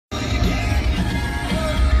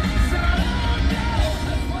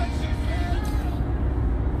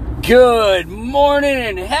Good morning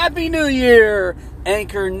and Happy New Year,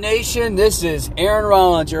 Anchor Nation. This is Aaron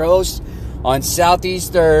Rollins, your host on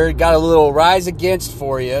Southeast 3rd. Got a little Rise Against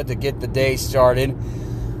for you to get the day started.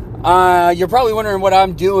 You're probably wondering what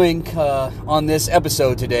I'm doing on this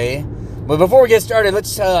episode today. But before we get started,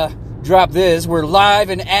 let's drop this. We're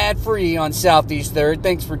live and ad-free on Southeast 3rd.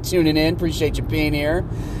 Thanks for tuning in. Appreciate you being here.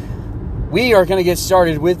 We are going to get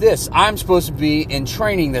started with this. I'm supposed to be in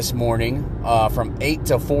training this morning from 8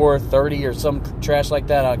 to 4:30 or some trash like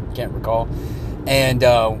that. I can't recall. And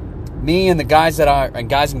me and the guys and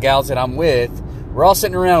gals that I'm with, we're all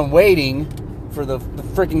sitting around waiting for the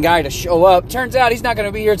freaking guy to show up. Turns out he's not going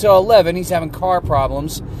to be here till 11. He's having car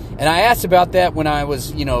problems. And I asked about that when I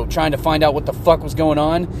was, trying to find out what the fuck was going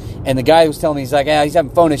on. And the guy was telling me, he's like, yeah, he's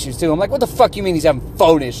having phone issues too. I'm like, what the fuck you mean he's having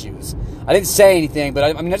phone issues? I didn't say anything, but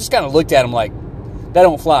I just kind of looked at him like, that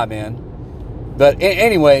don't fly, man. But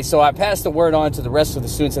anyway, so I passed the word on to the rest of the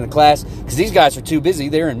students in the class, because these guys are too busy.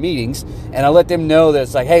 They're in meetings. And I let them know that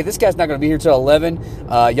it's like, hey, this guy's not going to be here till 11.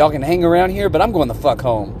 Y'all can hang around here, but I'm going the fuck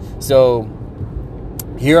home. So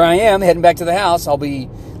here I am, heading back to the house. I'll be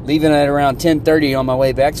leaving at around 10:30 on my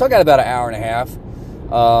way back. So I got about an hour and a half.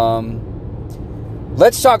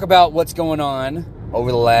 Let's talk about what's going on over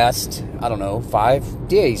the last, 5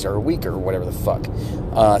 days or a week or whatever the fuck,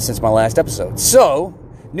 since my last episode. So,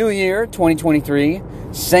 New Year, 2023,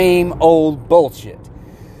 same old bullshit.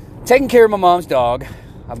 Taking care of my mom's dog.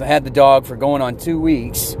 I've had the dog for going on 2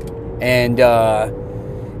 weeks, and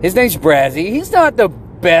his name's Brazzy. He's not the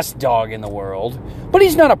best dog in the world, but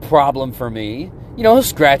he's not a problem for me. He'll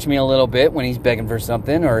scratch me a little bit when he's begging for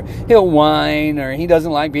something, or he'll whine, or he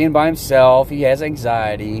doesn't like being by himself. He has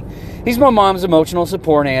anxiety. He's my mom's emotional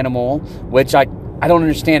support animal, which I don't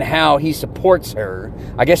understand how he supports her.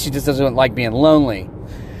 I guess she just doesn't like being lonely,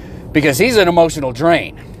 because he's an emotional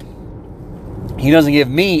drain. He doesn't give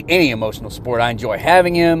me any emotional support. I enjoy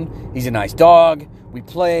having him. He's a nice dog. We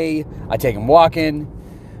play. I take him walking.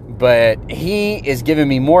 But he is giving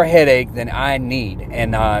me more headache than I need.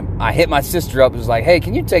 And I hit my sister up and was like, hey,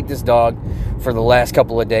 can you take this dog for the last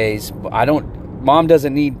couple of days? Mom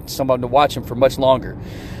doesn't need someone to watch him for much longer.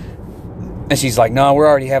 And she's like, no, we're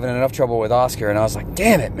already having enough trouble with Oscar. And I was like,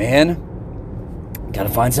 damn it, man. Gotta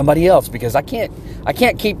find somebody else, because I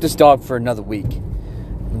can't keep this dog for another week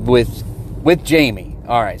with Jamie.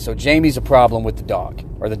 All right, so Jamie's a problem with the dog,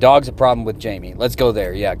 or the dog's a problem with Jamie. Let's go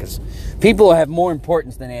there, yeah, because people have more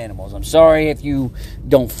importance than animals. I'm sorry if you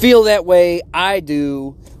don't feel that way. I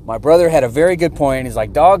do. My brother had a very good point. He's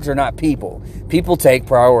like, dogs are not people. People take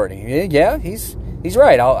priority. Yeah, he's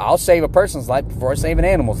right. I'll save a person's life before I save an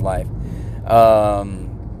animal's life.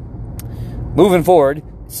 Moving forward,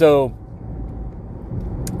 so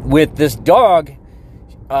with this dog,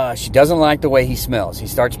 she doesn't like the way he smells. He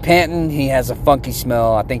starts panting. He has a funky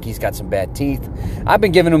smell. I think he's got some bad teeth. I've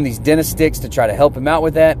been giving him these dentist sticks to try to help him out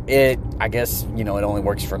with that. I guess, it only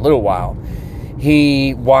works for a little while.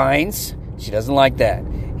 He whines. She doesn't like that.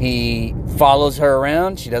 He follows her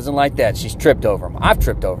around. She doesn't like that. She's tripped over him. I've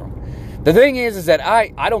tripped over him. The thing is that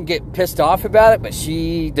I don't get pissed off about it, but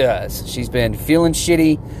she does. She's been feeling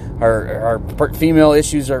shitty. Her female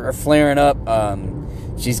issues are flaring up.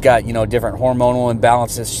 She's got, different hormonal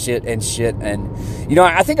imbalances, shit. And,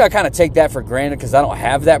 I think I kind of take that for granted because I don't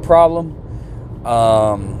have that problem.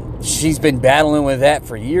 She's been battling with that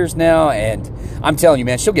for years now. And I'm telling you,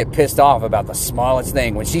 man, she'll get pissed off about the smallest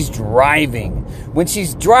thing. When she's driving,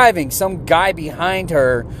 some guy behind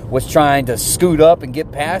her was trying to scoot up and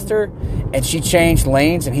get past her. And she changed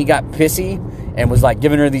lanes and he got pissy and was like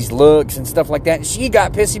giving her these looks and stuff like that. And she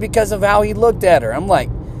got pissy because of how he looked at her. I'm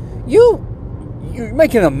like, you're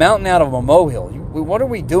making a mountain out of a molehill. What are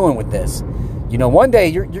we doing with this? One day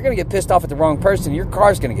you're going to get pissed off at the wrong person. Your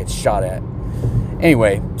car's going to get shot at.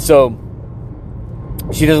 Anyway, so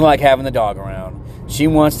she doesn't like having the dog around. She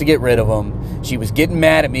wants to get rid of him. She was getting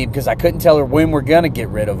mad at me because I couldn't tell her when we're going to get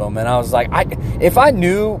rid of him. And I was like, if I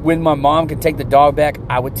knew when my mom could take the dog back,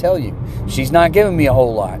 I would tell you. She's not giving me a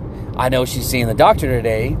whole lot. I know she's seeing the doctor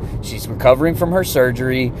today. She's recovering from her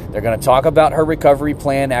surgery. They're going to talk about her recovery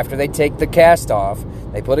plan after they take the cast off.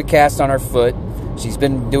 They put a cast on her foot. She's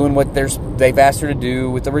been doing what they've asked her to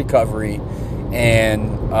do with the recovery.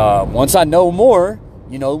 And once I know more,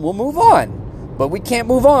 we'll move on. But we can't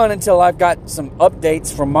move on until I've got some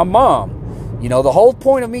updates from my mom. The whole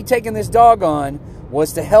point of me taking this dog on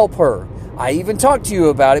was to help her. I even talked to you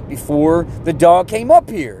about it before the dog came up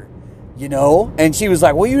here. And she was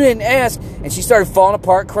like, well, you didn't ask. And she started falling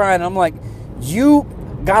apart crying. I'm like,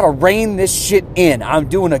 gotta rein this shit in. I'm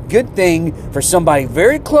doing a good thing for somebody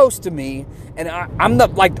very close to me, and I'm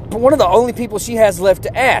not like one of the only people she has left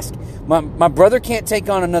to ask. My brother can't take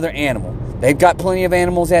on another animal. They've got plenty of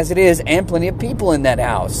animals as it is, and plenty of people in that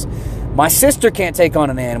house. My sister can't take on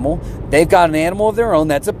an animal. They've got an animal of their own.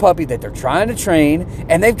 That's a puppy that they're trying to train,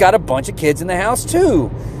 and they've got a bunch of kids in the house too.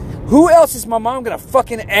 Who else is my mom gonna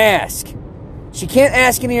fucking ask? She can't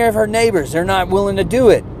ask any of her neighbors. They're not willing to do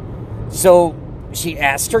it. So she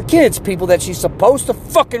asked her kids, people that she's supposed to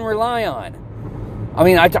fucking rely on. I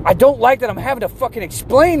mean, I don't like that I'm having to fucking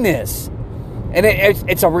explain this. And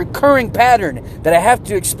it's a recurring pattern that I have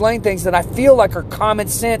to explain things that I feel like are common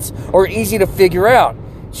sense or easy to figure out.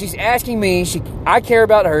 She's asking me, I care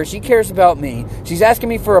about her, she cares about me. She's asking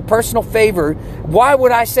me for a personal favor. Why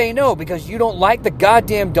would I say no? Because you don't like the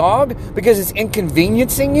goddamn dog? Because it's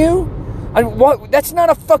inconveniencing you? That's not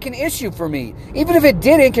a fucking issue for me. Even if it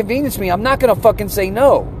did inconvenience me, I'm not going to fucking say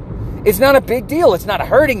no. It's not a big deal. It's not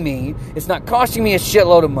hurting me. It's not costing me a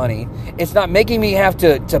shitload of money. It's not making me have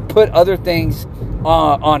to put other things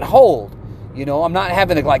on hold. You know, I'm not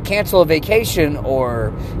having to like cancel a vacation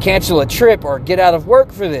or cancel a trip or get out of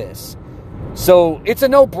work for this. So it's a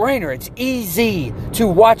no-brainer. It's easy to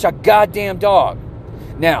watch a goddamn dog.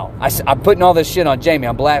 Now, I'm putting all this shit on Jamie.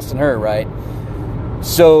 I'm blasting her, right?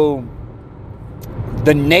 So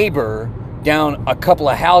the neighbor down a couple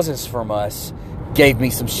of houses from us gave me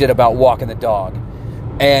some shit about walking the dog.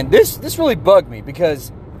 And this really bugged me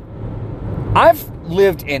because I've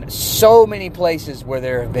lived in so many places where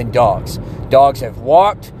there have been dogs. Dogs have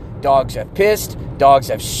walked, dogs have pissed, dogs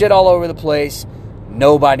have shit all over the place.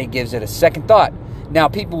 Nobody gives it a second thought. Now,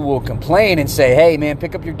 people will complain and say, hey, man,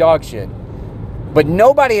 pick up your dog shit. But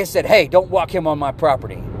nobody has said, hey, don't walk him on my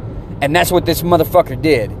property. And that's what this motherfucker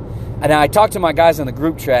did. And I talked to my guys in the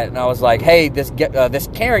group chat, and I was like, hey, this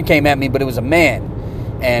Karen came at me, but it was a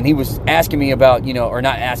man. And he was asking me about, or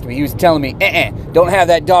not asking me, he was telling me, don't have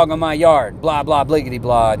that dog on my yard, blah, blah, bliggity,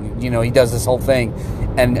 blah. And, he does this whole thing.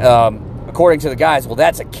 And according to the guys, well,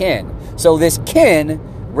 that's a Ken. So this Ken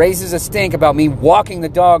raises a stink about me walking the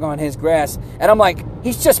dog on his grass. And I'm like,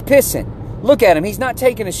 he's just pissing. Look at him. He's not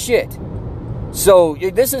taking a shit. So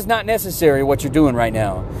this is not necessary what you're doing right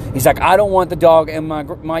now. He's like, I don't want the dog in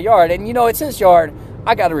my yard. And, it's his yard.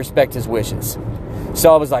 I got to respect his wishes.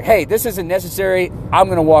 So I was like, hey, this isn't necessary. I'm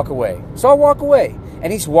going to walk away. So I walk away.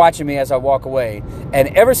 And he's watching me as I walk away. And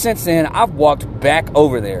ever since then, I've walked back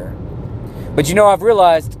over there. But, I've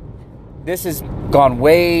realized this has gone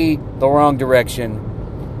way the wrong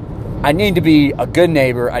direction. I need to be a good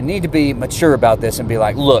neighbor. I need to be mature about this and be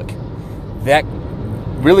like, look, that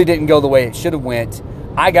really didn't go the way it should have went.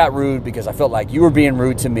 I got rude because I felt like you were being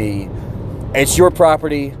rude to me. It's your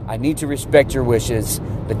property. I need to respect your wishes.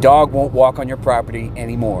 The dog won't walk on your property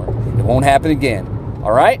anymore. It won't happen again.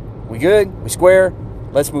 All right? We good? We square?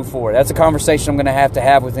 Let's move forward. That's a conversation I'm going to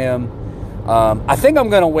have with him. I think I'm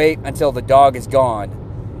going to wait until the dog is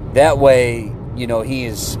gone. That way, he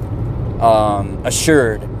is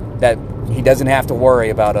assured that he doesn't have to worry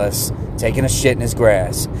about us taking a shit in his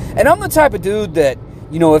grass. And I'm the type of dude that,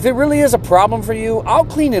 if it really is a problem for you, I'll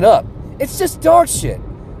clean it up. It's just dog shit.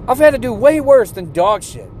 I've had to do way worse than dog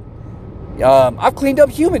shit. I've cleaned up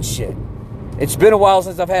human shit. It's been a while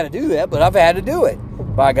since I've had to do that, but I've had to do it,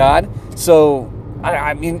 by God. So,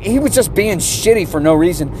 I mean, he was just being shitty for no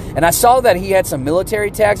reason. And I saw that he had some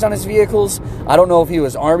military tags on his vehicles. I don't know if he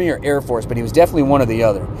was Army or Air Force, but he was definitely one or the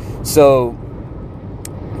other. So,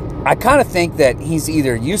 I kind of think that he's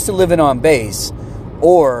either used to living on base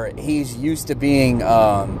or he's used to being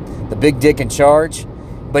the big dick in charge.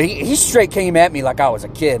 But he straight came at me like I was a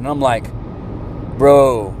kid. And I'm like,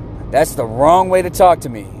 bro, that's the wrong way to talk to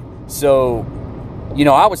me. So,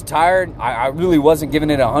 I was tired. I really wasn't giving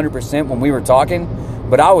it 100% when we were talking.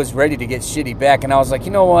 But I was ready to get shitty back. And I was like,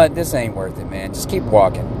 you know what? This ain't worth it, man. Just keep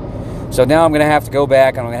walking. So now I'm going to have to go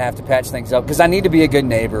back. I'm going to have to patch things up. Because I need to be a good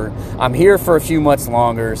neighbor. I'm here for a few months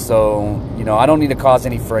longer. So, I don't need to cause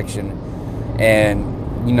any friction. And,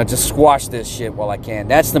 just squash this shit while I can.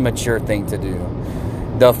 That's the mature thing to do.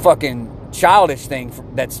 The fucking childish thing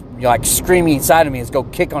that's like screaming inside of me is go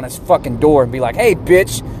kick on his fucking door and be like, hey,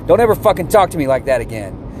 bitch, don't ever fucking talk to me like that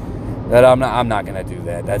again. But I'm not going to do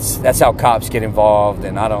that. That's how cops get involved,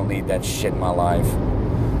 and I don't need that shit in my life.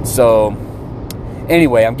 So,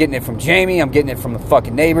 anyway, I'm getting it from Jamie. I'm getting it from the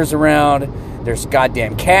fucking neighbors around. There's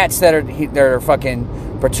goddamn cats that are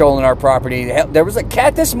fucking patrolling our property. There was a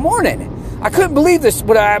cat this morning. I couldn't believe this.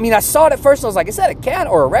 But I saw it at first. I was like, is that a cat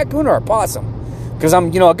or a raccoon or a possum? Because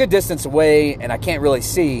I'm, a good distance away, and I can't really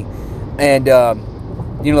see. And,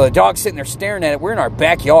 the dog's sitting there staring at it. We're in our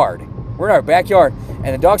backyard. We're in our backyard,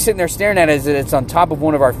 and the dog's sitting there staring at us. It's on top of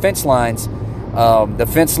one of our fence lines, the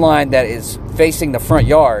fence line that is facing the front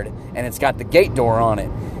yard, and it's got the gate door on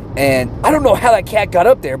it. And I don't know how that cat got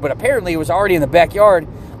up there, but apparently it was already in the backyard.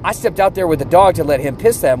 I stepped out there with the dog to let him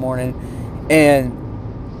piss that morning, and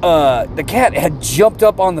the cat had jumped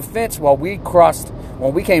up on the fence while we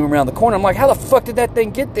came around the corner. I'm like, how the fuck did that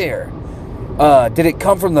thing get there? Did it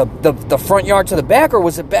come from the front yard to the back, or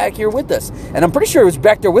was it back here with us? And I'm pretty sure it was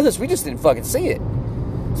back there with us. We just didn't fucking see it.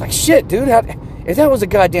 It's like, shit, dude. If that was a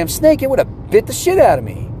goddamn snake, it would have bit the shit out of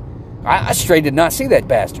me. I straight did not see that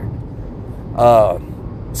bastard.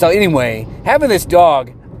 So anyway, having this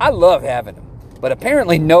dog, I love having him. But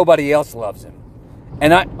apparently nobody else loves him.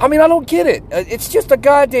 And I mean, I don't get it. It's just a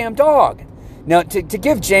goddamn dog. Now, to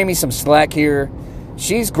give Jamie some slack here,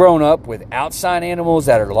 she's grown up with outside animals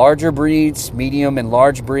that are larger breeds, medium and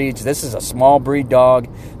large breeds. This is a small breed dog.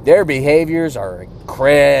 Their behaviors are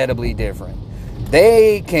incredibly different.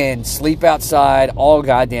 They can sleep outside all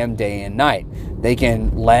goddamn day and night. They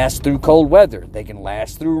can last through cold weather. They can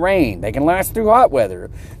last through rain. They can last through hot weather.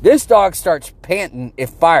 This dog starts panting if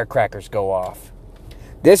firecrackers go off.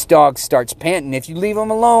 This dog starts panting if you leave him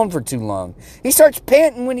alone for too long. He starts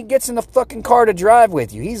panting when he gets in the fucking car to drive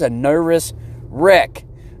with you. He's a nervous wreck.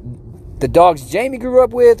 The dogs Jamie grew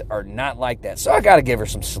up with are not like that. So I got to give her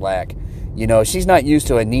some slack. You know, she's not used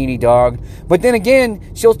to a needy dog. But then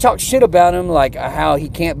again, she'll talk shit about him, like how he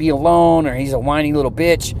can't be alone or he's a whiny little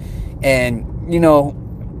bitch. And, you know,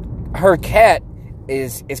 her cat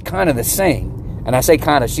is kind of the same. And I say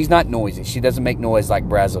kind of. She's not noisy. She doesn't make noise like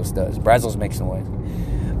Brazos does. Brazos makes noise.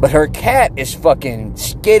 But her cat is fucking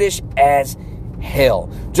skittish as hell.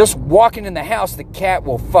 Just walking in the house, the cat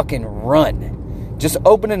will fucking run. Just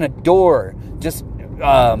opening a door, just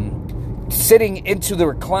sitting into the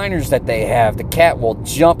recliners that they have, the cat will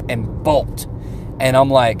jump and bolt. And I'm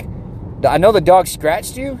like, I know the dog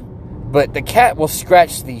scratched you, but the cat will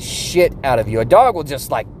scratch the shit out of you. A dog will just,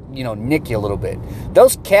 like, you know, nick you a little bit.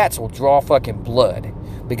 Those cats will draw fucking blood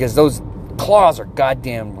because those claws are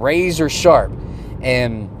goddamn razor sharp.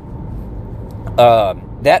 And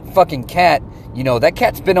that fucking cat, you know, that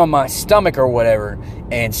cat's been on my stomach or whatever,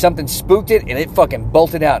 and something spooked it, and it fucking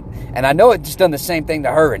bolted out. And I know it just done the same thing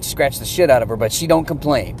to her and scratched the shit out of her, but she don't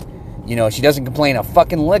complain. You know, she doesn't complain a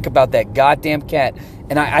fucking lick about that goddamn cat.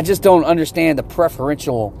 And I just don't understand the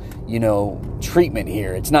preferential, you know, treatment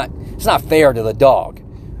here. It's not fair to the dog.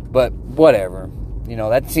 But whatever. You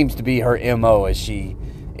know, that seems to be her MO, as she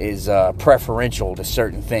is preferential to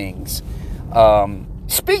certain things.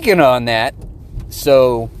 Speaking on that,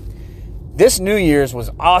 so this New Year's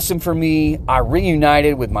was awesome for me. I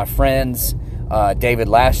reunited with my friends, David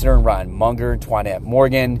Lassiter and Ryan Munger, Twinette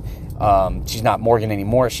Morgan. She's not Morgan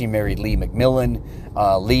anymore. She married Lee McMillan.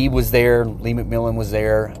 Lee was there. Lee McMillan was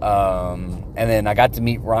there. And then I got to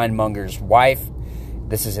meet Ryan Munger's wife.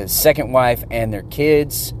 This is his second wife and their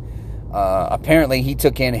kids. Apparently he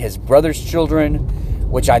took in his brother's children,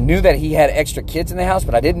 which I knew that he had extra kids in the house,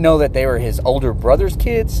 but I didn't know that they were his older brother's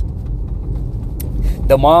kids.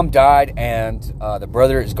 The mom died, and the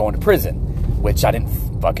brother is going to prison, which I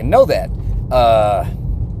didn't fucking know that.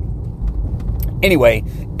 Anyway,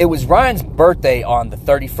 it was Ryan's birthday on the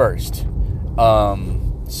 31st.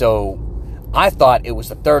 So I thought it was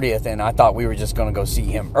the 30th, and I thought we were just going to go see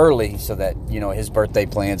him early so that, you know, his birthday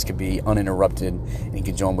plans could be uninterrupted and he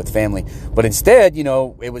could join with family. But instead, you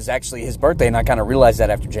know, it was actually his birthday, and I kind of realized that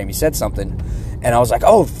after Jamie said something. And I was like,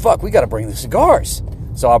 oh, fuck, we got to bring the cigars.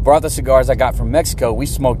 So I brought the cigars I got from Mexico. We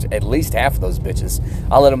smoked at least half of those bitches.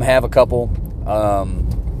 I let them have a couple.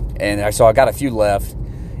 So I got a few left.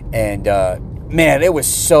 And, man, it was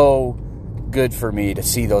so good for me to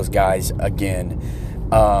see those guys again.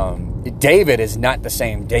 David is not the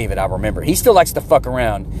same David I remember. He still likes to fuck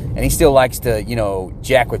around, and he still likes to, you know,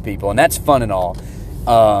 jack with people, and that's fun and all.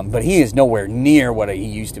 But he is nowhere near what he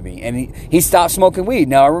used to be. And he stopped smoking weed.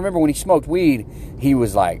 Now, I remember when he smoked weed, he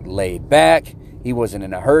was, like, laid back. He wasn't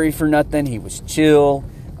in a hurry for nothing. He was chill.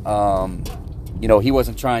 You know, he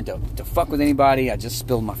wasn't trying to fuck with anybody. I just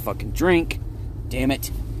spilled my fucking drink. Damn it.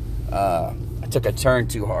 I took a turn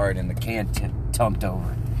too hard, and the can tumped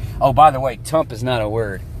over. Oh, by the way, tump is not a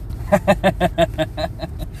word.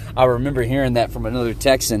 I remember hearing that from another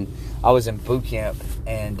Texan. I was in boot camp,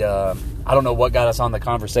 and I don't know what got us on the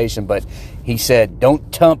conversation, but he said,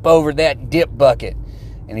 don't tump over that dip bucket.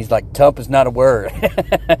 And he's like, tump is not a word.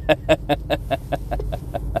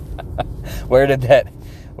 Where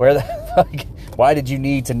the fuck, why did you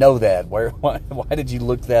need to know that? Why did you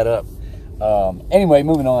look that up? Anyway,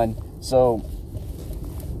 moving on. So,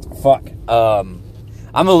 fuck.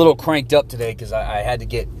 I'm a little cranked up today because I had to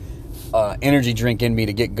get energy drink in me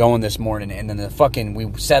to get going this morning, and then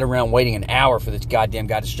we sat around waiting an hour for this goddamn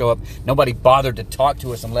guy to show up. Nobody bothered to talk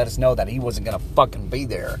to us and let us know that he wasn't gonna fucking be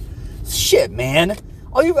there. Shit, man.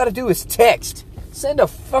 All you gotta do is text. Send a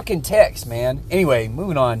fucking text, man. Anyway,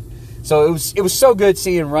 moving on. So it was so good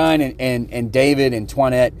seeing Ryan and David and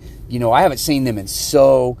Twinette. You know, I haven't seen them in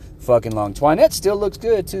so fucking long. Twinette still looks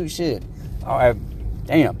good too. Shit. Oh,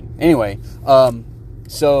 damn. Anyway,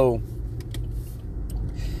 so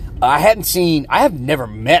I have never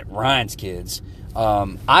met Ryan's kids.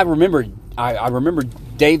 I remember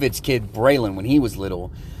David's kid Braylon when he was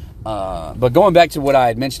little. But going back to what I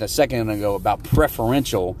had mentioned a second ago about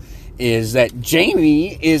preferential, is that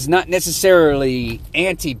Jamie is not necessarily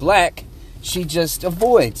anti-black. She just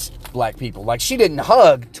avoids black people. Like, she didn't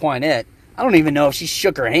hug Twinette. I don't even know if she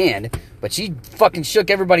shook her hand, but she fucking shook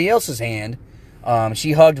everybody else's hand.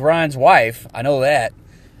 She hugged Ryan's wife. I know that.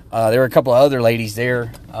 There were a couple of other ladies there.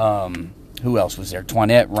 Who else was there?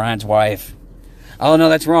 Twinette, Ryan's wife. Oh, no,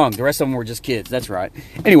 that's wrong. The rest of them were just kids. That's right.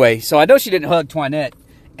 Anyway, so I know she didn't hug Twinette.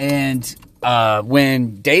 And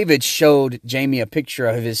when David showed Jamie a picture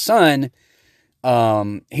of his son,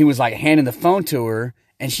 he was like handing the phone to her,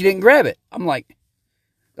 and she didn't grab it. I'm like,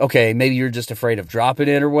 okay, maybe you're just afraid of dropping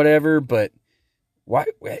it or whatever, but why?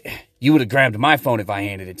 You would have grabbed my phone if I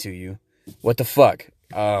handed it to you. What the fuck?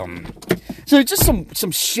 So just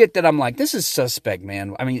some shit that I'm like, this is suspect,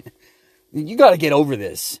 man. I mean, you got to get over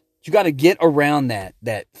this. You got to get around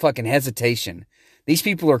that fucking hesitation. These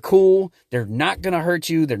people are cool. They're not going to hurt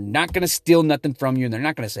you. They're not going to steal nothing from you. And they're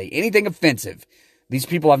not going to say anything offensive. These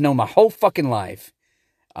people I've known my whole fucking life.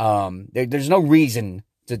 There's no reason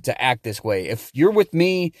to act this way. If you're with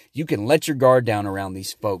me, you can let your guard down around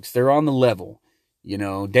these folks. They're on the level. You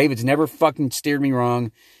know, David's never fucking steered me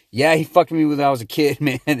wrong. Yeah, he fucked me when I was a kid,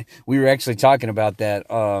 man. We were actually talking about that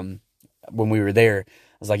when we were there. I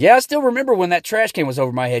was like, yeah, I still remember when that trash can was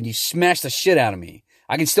over my head and you smashed the shit out of me.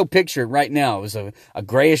 I can still picture it right now. It was a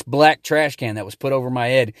grayish black trash can that was put over my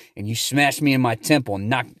head, and you smashed me in my temple and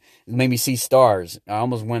made me see stars. I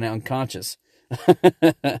almost went unconscious.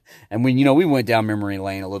 And we went down memory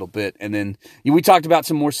lane a little bit, and then we talked about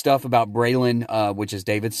some more stuff about Braylon, which is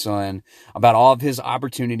David's son, about all of his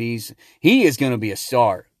opportunities. He is going to be a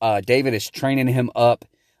star. David is training him up.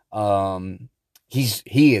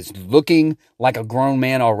 He is looking like a grown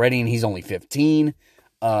man already, and he's only 15.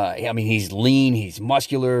 I mean, he's lean, he's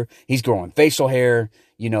muscular, he's growing facial hair.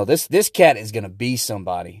 You know, this cat is going to be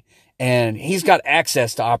somebody, and he's got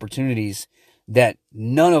access to opportunities that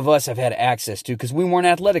none of us have had access to because we weren't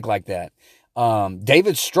athletic like that.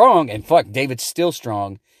 David's strong, and David's still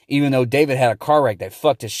strong. Even though David had a car wreck that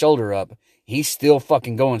fucked his shoulder up, he's still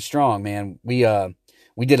fucking going strong, man. We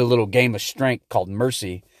did a little game of strength called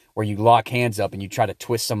Mercy, where you lock hands up and you try to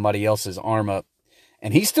twist somebody else's arm up.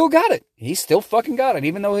 And he still got it. He still fucking got it,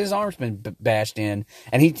 even though his arm's been bashed in.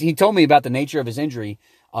 And he told me about the nature of his injury.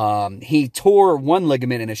 He tore one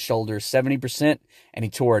ligament in his shoulder 70%, and he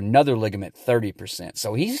tore another ligament 30%.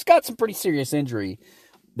 So he's got some pretty serious injury.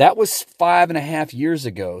 That was 5.5 years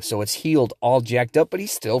ago, so it's healed all jacked up, but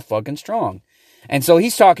he's still fucking strong. And so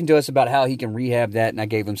he's talking to us about how he can rehab that, and I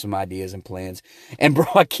gave him some ideas and plans. And bro,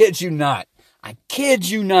 I kid you not,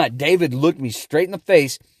 David looked me straight in the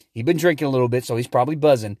face. He'd been drinking a little bit, so he's probably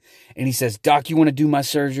buzzing. And he says, Doc, you want to do my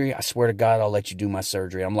surgery? I swear to God, I'll let you do my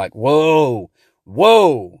surgery. I'm like, whoa.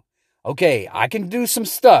 Okay, I can do some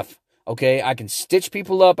stuff. Okay, I can stitch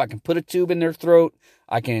people up. I can put a tube in their throat.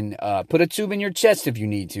 I can put a tube in your chest if you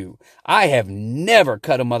need to. I have never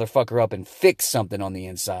cut a motherfucker up and fixed something on the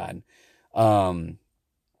inside.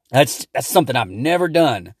 That's something I've never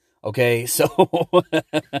done. Okay, so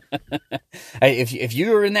if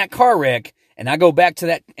you're in that car wreck, and I go back to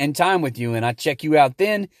that in time with you and I check you out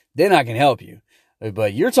then I can help you.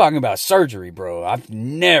 But you're talking about surgery, bro. I've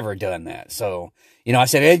never done that. So, I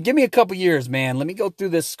said, hey, give me a couple years, man. Let me go through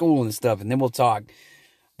this school and stuff, and then we'll talk.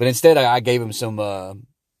 But instead, I gave him some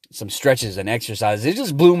stretches and exercises. It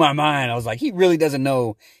just blew my mind. I was like, he really doesn't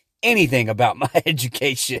know anything about my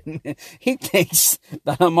education. He thinks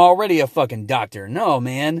that I'm already a fucking doctor. No,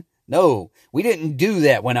 man. No, we didn't do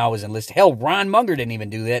that when I was enlisted. Hell, Ron Munger didn't even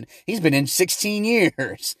do that. He's been in 16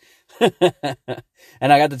 years.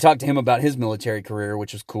 And I got to talk to him about his military career,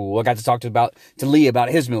 which was cool. I got to talk to Lee about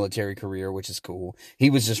his military career, which is cool. He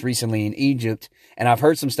was just recently in Egypt, and I've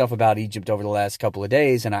heard some stuff about Egypt over the last couple of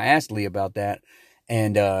days, and I asked Lee about that,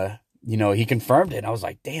 and, he confirmed it. And I was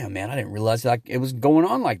like, damn, man, I didn't realize that it was going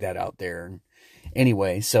on like that out there.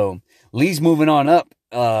 Anyway, so Lee's moving on up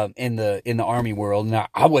in the Army world. Now,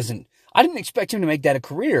 I didn't expect him to make that a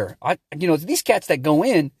career. These cats that go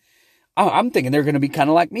in, I'm thinking they're going to be kind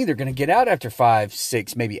of like me. They're going to get out after 5,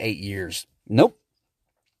 6, maybe 8 years. Nope.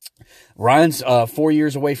 Ryan's 4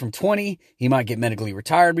 years away from 20. He might get medically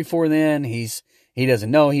retired before then. He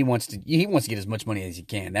doesn't know. He wants to get as much money as he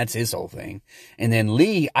can. That's his whole thing. And then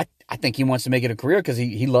Lee, I think he wants to make it a career because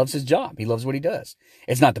he loves his job. He loves what he does.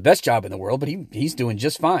 It's not the best job in the world, but he's doing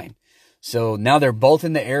just fine. So now they're both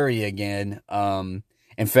in the area again.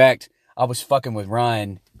 In fact, I was fucking with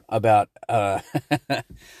Ryan about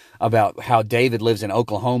about how David lives in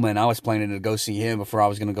Oklahoma, and I was planning to go see him before I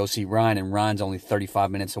was going to go see Ryan, and Ryan's only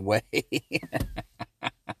 35 minutes away.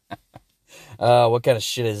 What kind of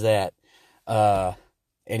shit is that?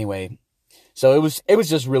 Anyway, so it was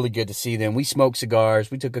just really good to see them. We smoked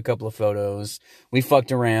cigars. We took a couple of photos. We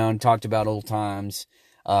fucked around, talked about old times.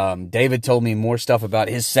 David told me more stuff about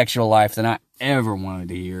his sexual life than I ever wanted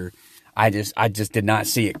to hear. I just did not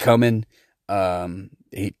see it coming.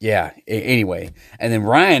 Anyway. And then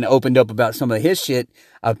Ryan opened up about some of his shit.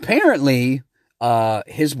 Apparently,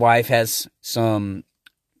 his wife has some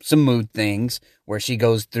mood things where she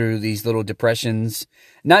goes through these little depressions,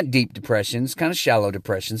 not deep depressions, kind of shallow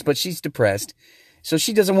depressions, but she's depressed. So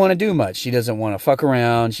she doesn't want to do much. She doesn't want to fuck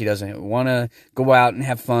around. She doesn't want to go out and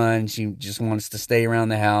have fun. She just wants to stay around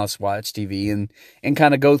the house, watch TV, and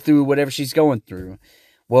kind of go through whatever she's going through.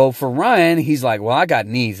 Well, for Ryan, he's like, well, I got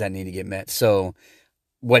needs that need to get met. So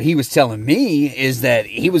what he was telling me is that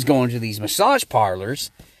he was going to these massage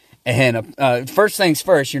parlors, and first things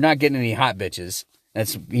first, you're not getting any hot bitches.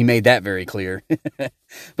 He made that very clear.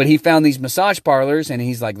 But he found these massage parlors, and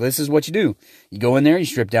he's like, this is what you do. You go in there, you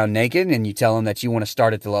strip down naked, and you tell them that you want to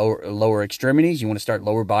start at the lower extremities. You want to start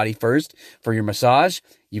lower body first for your massage.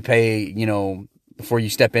 You pay, before you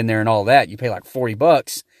step in there and all that, you pay like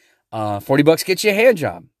 $40. $40 gets you a hand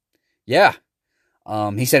job. Yeah.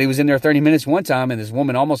 He said he was in there 30 minutes one time, and this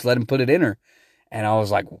woman almost let him put it in her. And I was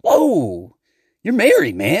like, whoa, you're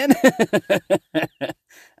married, man.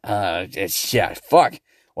 Fuck.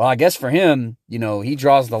 Well, I guess for him, he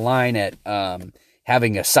draws the line at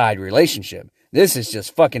having a side relationship. This is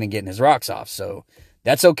just fucking and getting his rocks off. So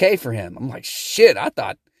that's okay for him. I'm like, shit, I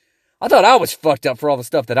thought I was fucked up for all the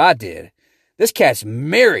stuff that I did. This cat's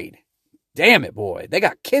married. Damn it, boy. They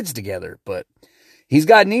got kids together, but he's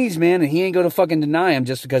got needs, man, and he ain't going to fucking deny him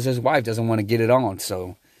just because his wife doesn't want to get it on.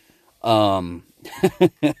 So,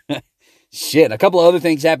 shit. A couple of other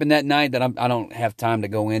things happened that night that I don't have time to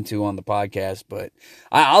go into on the podcast, but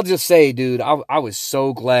I'll just say, dude, I was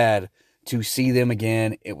so glad to see them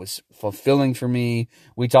again. It was fulfilling for me.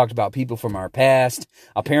 We talked about people from our past.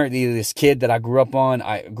 Apparently, this kid that I grew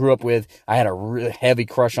up with, I had a really heavy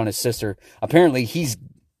crush on his sister. Apparently, he's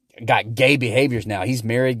got gay behaviors now. He's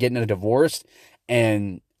married, getting a divorce,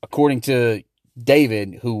 and according to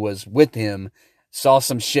David, who was with him, saw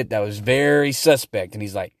some shit that was very suspect, and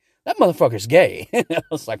he's like, that motherfucker's gay. I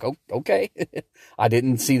was like, oh, okay. I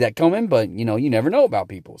didn't see that coming, but, you never know about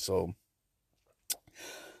people. So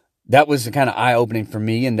that was kind of eye-opening for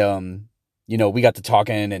me, and, we got to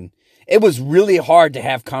talking, and it was really hard to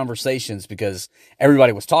have conversations because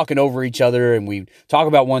everybody was talking over each other, and we talk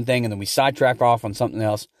about one thing, and then we sidetrack off on something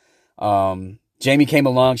else. Jamie came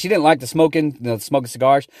along. She didn't like the smoking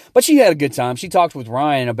cigars, but she had a good time. She talked with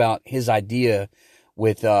Ryan about his idea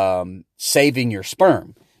with saving your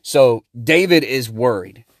sperm. So David is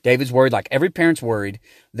worried. David's worried, like every parent's worried,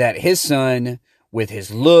 that his son, with his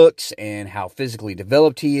looks and how physically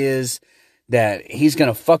developed he is, that he's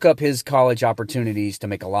going to fuck up his college opportunities to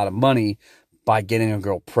make a lot of money by getting a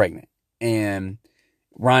girl pregnant. And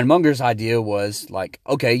Ryan Munger's idea was like,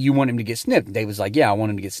 okay, you want him to get snipped. David's like, yeah, I want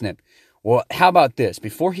him to get snipped. Well, how about this?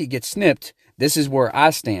 Before he gets snipped, this is where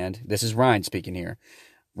I stand. This is Ryan speaking here.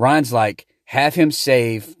 Ryan's like, have him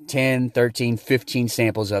save 10, 13, 15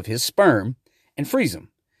 samples of his sperm and freeze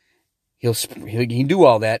them. He can do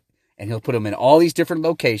all that, and he'll put them in all these different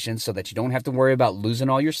locations so that you don't have to worry about losing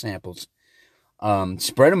all your samples.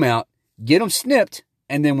 Spread them out, get them snipped,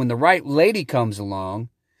 and then when the right lady comes along,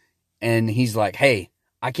 and he's like, hey,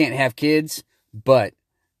 I can't have kids, but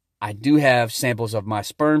I do have samples of my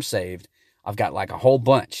sperm saved. I've got like a whole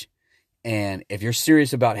bunch. And if you're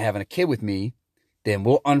serious about having a kid with me, then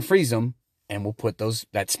we'll unfreeze them and we'll put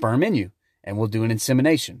that sperm in you and we'll do an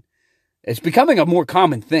insemination. It's becoming a more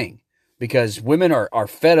common thing because women are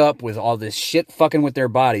fed up with all this shit fucking with their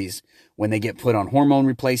bodies when they get put on hormone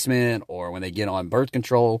replacement or when they get on birth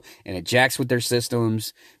control and it jacks with their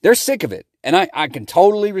systems. They're sick of it. And I can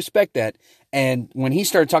totally respect that. And when he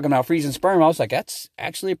started talking about freezing sperm, I was like, that's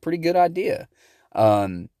actually a pretty good idea.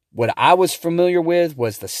 What I was familiar with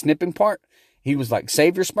was the snipping part. He was like,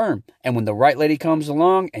 save your sperm. And when the right lady comes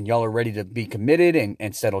along and y'all are ready to be committed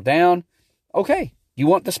and settle down, okay, You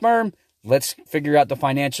want the sperm? Let's figure out the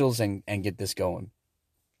financials and get this going.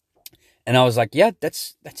 And I was like, yeah,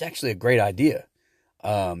 that's actually a great idea.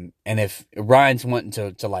 And if Ryan's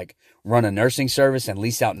wanting to like run a nursing service and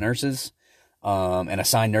lease out nurses, and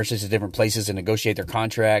assign nurses to different places and negotiate their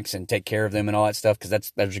contracts and take care of them and all that stuff,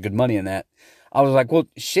 because there's good money in that. I was like, well,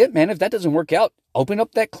 shit, man, if that doesn't work out, open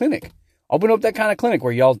up that clinic. Open up that kind of clinic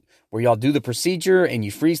where y'all do the procedure and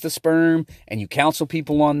you freeze the sperm and you counsel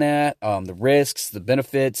people on that, the risks, the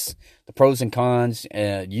benefits, the pros and cons.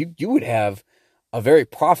 You would have a very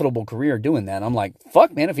profitable career doing that. I'm like,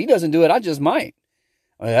 fuck, man, if he doesn't do it, I just might.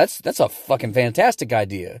 I mean, that's a fucking fantastic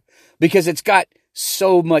idea, because it's got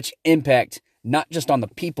so much impact, not just on the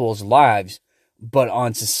people's lives, but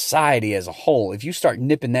on society as a whole. If you start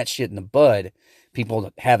nipping that shit in the bud,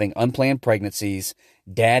 people having unplanned pregnancies,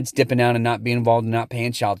 dads dipping out and not being involved and not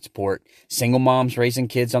paying child support, single moms raising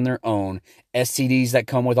kids on their own, STDs that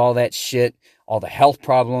come with all that shit, all the health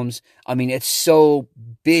problems. I mean, it's so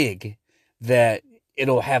big that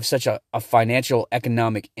it'll have such a financial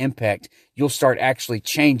economic impact. You'll start actually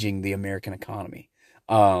changing the American economy.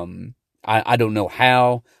 I don't know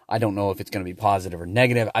how. I don't know if it's going to be positive or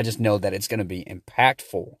negative. I just know that it's going to be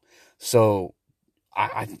impactful. So,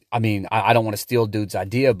 I mean, I don't want to steal dude's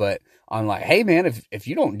idea, but I'm like, hey, man, if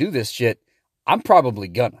you don't do this shit, I'm probably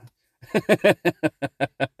gonna.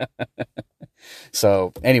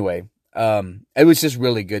 So, anyway, it was just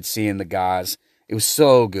really good seeing the guys. It was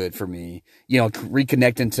so good for me,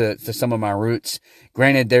 reconnecting to some of my roots.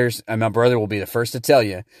 Granted, my brother will be the first to tell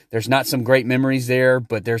you, there's not some great memories there,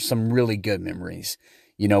 but there's some really good memories.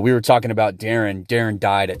 We were talking about Darren. Darren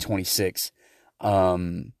died at 26.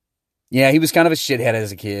 Yeah, he was kind of a shithead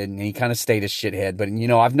as a kid, and he kind of stayed a shithead. But,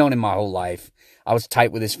 I've known him my whole life. I was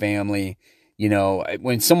tight with his family.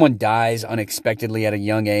 When someone dies unexpectedly at a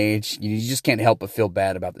young age, you just can't help but feel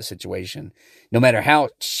bad about the situation. No matter how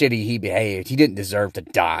shitty he behaved, he didn't deserve to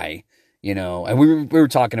die, And we were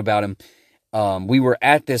talking about him. We were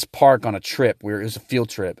at this park on a trip. It was a field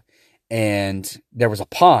trip, and there was a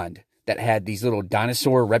pond that had these little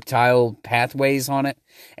dinosaur reptile pathways on it.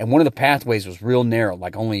 And one of the pathways was real narrow,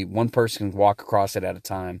 like only one person could walk across it at a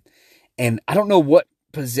time. And I don't know what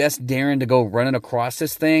possessed Darren to go running across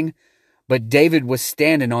this thing, but David was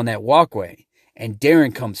standing on that walkway, and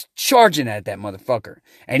Darren comes charging at that motherfucker.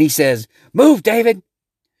 And he says, "Move, David."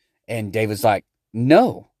 And David's like,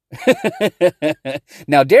 "No."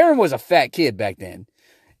 Now, Darren was a fat kid back then.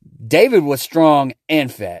 David was strong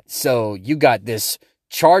and fat. So you got this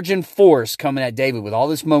charging force coming at David with all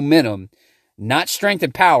this momentum, not strength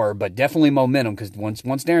and power, but definitely momentum. Because once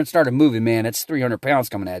Darren started moving, man, it's 300 pounds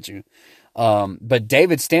coming at you. But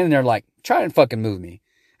David's standing there like, try and fucking move me.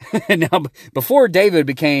 Now, before David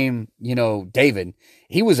became, David,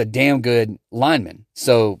 he was a damn good lineman.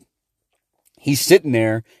 So he's sitting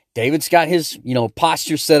there. David's got his,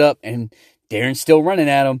 posture set up, and Darren's still running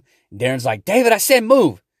at him. Darren's like, "David, I said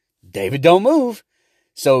move." David don't move.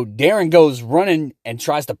 So Darren goes running and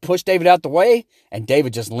tries to push David out the way, and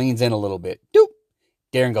David just leans in a little bit. Doop.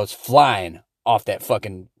 Darren goes flying off that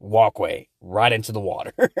fucking walkway right into the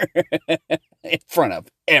water in front of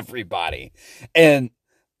everybody. And,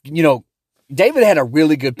 David had a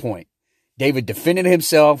really good point. David defended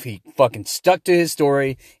himself. He fucking stuck to his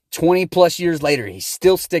story. 20 plus years later, he's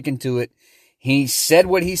still sticking to it. He said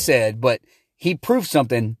what he said, but he proved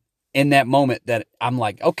something in that moment that I'm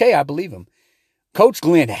like, okay, I believe him. Coach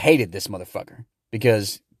Glenn hated this motherfucker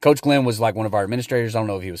because Coach Glenn was like one of our administrators. I don't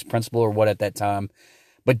know if he was principal or what at that time,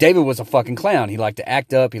 but David was a fucking clown. He liked to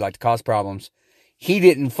act up. He liked to cause problems. He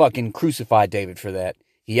didn't fucking crucify David for that.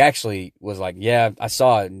 He actually was like, yeah, I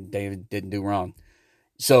saw it, and David didn't do wrong.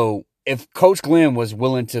 So if Coach Glenn was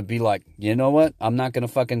willing to be like, you know what, I'm not going to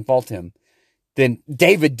fucking fault him, then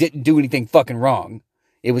David didn't do anything fucking wrong.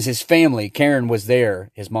 It was his family. Karen was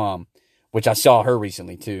there, his mom, which I saw her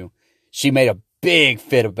recently too. She made a big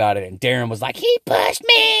fit about it, and Darren was like, he pushed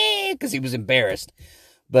me, because he was embarrassed.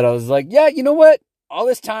 But I was like, yeah, you know what? All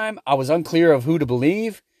this time, I was unclear of who to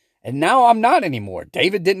believe, and now I'm not anymore.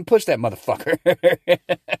 David didn't push that motherfucker.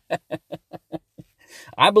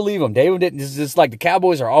 I believe him. David didn't. It's just like the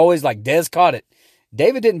Cowboys are always like, Dez caught it.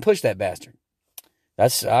 David didn't push that bastard.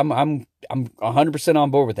 I'm 100%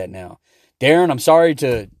 on board with that now. Darren, I'm sorry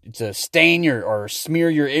to stain or smear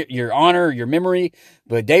your honor, your memory,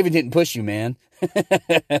 but David didn't push you, man.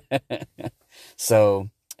 So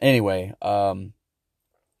anyway, I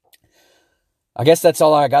guess that's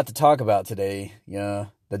all I got to talk about today. Yeah,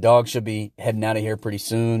 the dog should be heading out of here pretty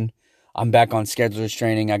soon. I'm back on schedulers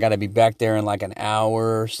training. I got to be back there in like an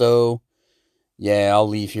hour or so. Yeah, I'll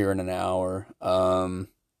leave here in an hour.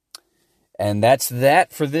 And that's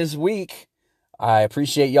that for this week. I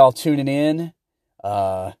appreciate y'all tuning in.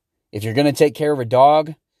 If you're going to take care of a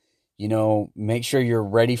dog, make sure you're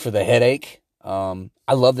ready for the headache.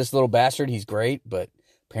 I love this little bastard. He's great, but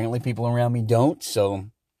apparently people around me don't. So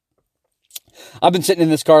I've been sitting in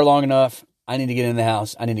this car long enough. I need to get in the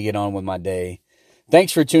house. I need to get on with my day.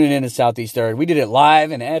 Thanks for tuning in to Southeast Third. We did it live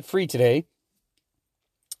and ad-free today.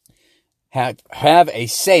 Have a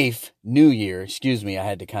safe New Year. Excuse me, I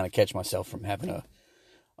had to kind of catch myself from having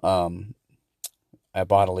a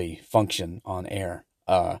bodily function on air.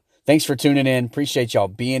 Thanks for tuning in. Appreciate y'all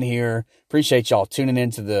being here. Appreciate y'all tuning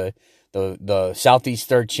into the Southeast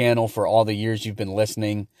Third channel for all the years you've been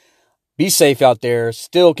listening. Be safe out there.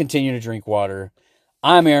 Still continue to drink water.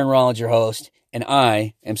 I'm Aaron Rollins, your host, and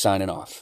I am signing off.